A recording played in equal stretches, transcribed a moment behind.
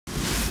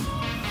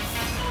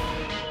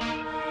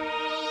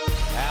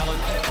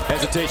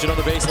Hesitation on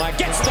the baseline.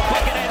 Gets the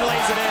bucket and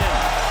lays it in.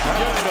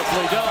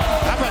 Beautifully done.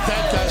 How about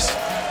that, Gus?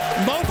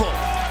 Mobile.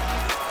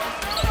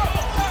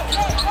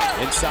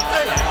 Inside.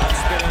 Allen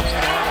spinning in.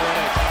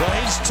 Well,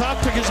 he's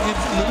tough because he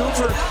can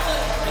maneuver.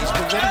 He's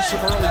been getting some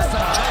early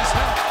fouls. Nice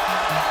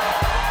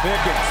help.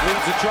 Pickens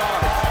leads the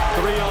charge.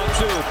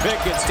 3-on-2.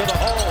 Pickens to the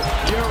hole.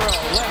 Euro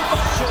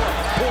left short.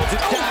 Pulls it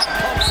down.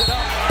 Pumps it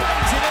up.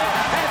 Bangs it in.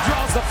 And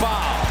draws the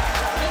foul.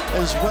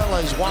 As well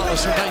as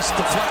Wallace. A nice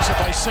deflection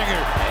by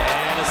Singer.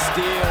 And a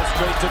steal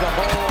straight to the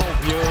hole.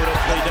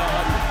 Beautifully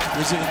done.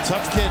 He's a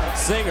tough kid.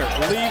 Singer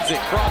leaves it.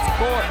 Cross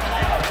court.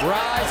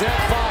 Rise and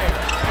fire.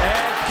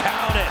 And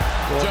count it.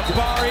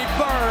 Jabari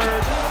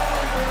Bird.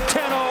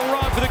 10-0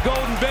 run for the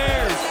Golden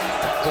Bears.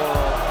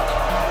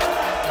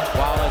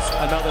 Wallace,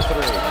 another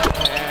three.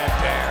 And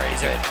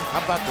buries it.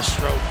 How about the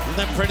stroke? Isn't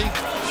that pretty?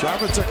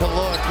 Sharma took a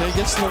look. He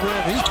gets to the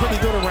rim. He's pretty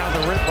good around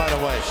the rim, by the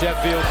way.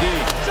 Sheffield D.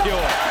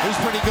 He's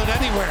pretty good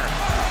anywhere.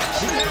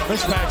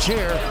 Mismatch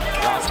here.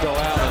 Rosco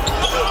Allen.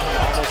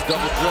 Almost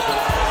double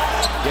dribble.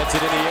 Gets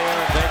it in the air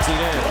and banks it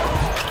in.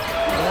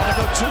 You don't want to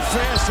go too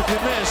fast if you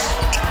miss.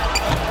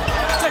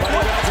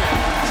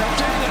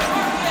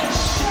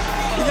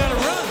 You got to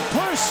run,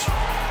 push.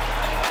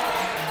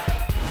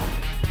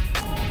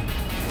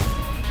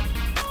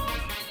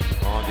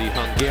 On the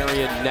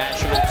Hungarian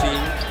national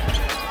team.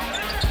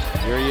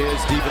 Here he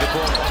is, deep in the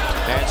corner.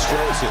 And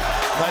strokes it.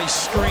 Nice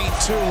screen,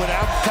 too,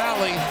 without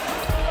fouling.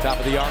 Top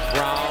of the arc,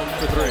 Brown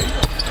for three.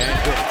 And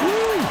good.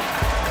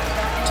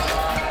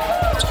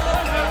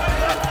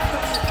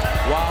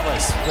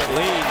 Wallace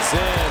leans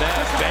in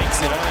and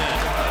banks it in.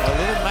 A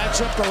little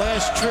matchup the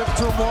last trip,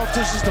 threw him off.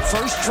 This is the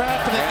first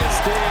trap. And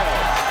steal.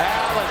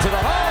 Allen to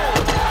the hole.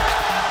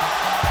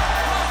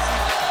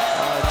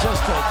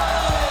 Just a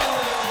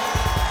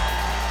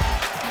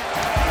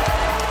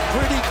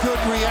pretty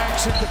good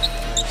reaction.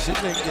 See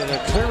if they can get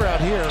a clear out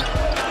here.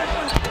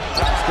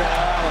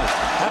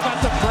 How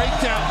about the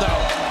breakdown, though?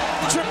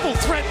 Triple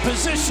threat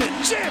position.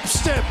 Jab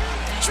step.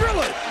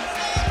 Drill it.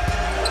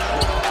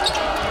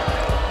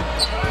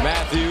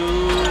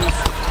 Matthews.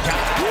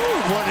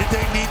 What did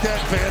they need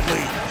that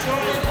badly?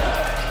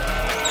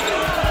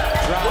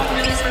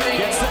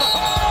 Gets to the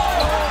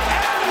hole.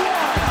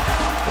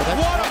 And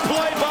one. What a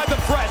play by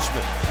the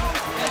freshman.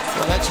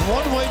 Well, that's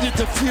one way to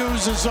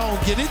defuse the zone.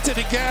 Get into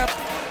the gap,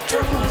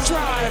 dribble,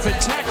 drive,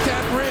 attack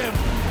that rim.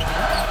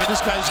 And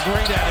this guy's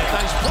great at it.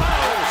 Nice play.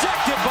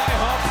 Rejected by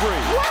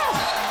Humphrey. Wow.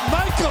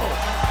 Michael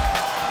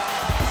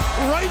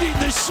righting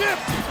the ship.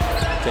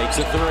 Takes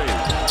a three.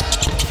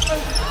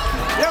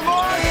 Yeah,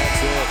 boy.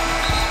 That's it.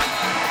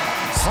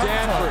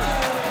 Stanford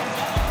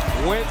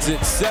wins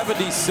it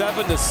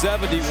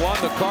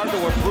 77-71. The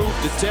Cardinal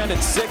improved to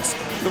 10-6,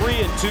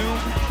 3-2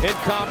 in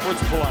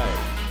conference play.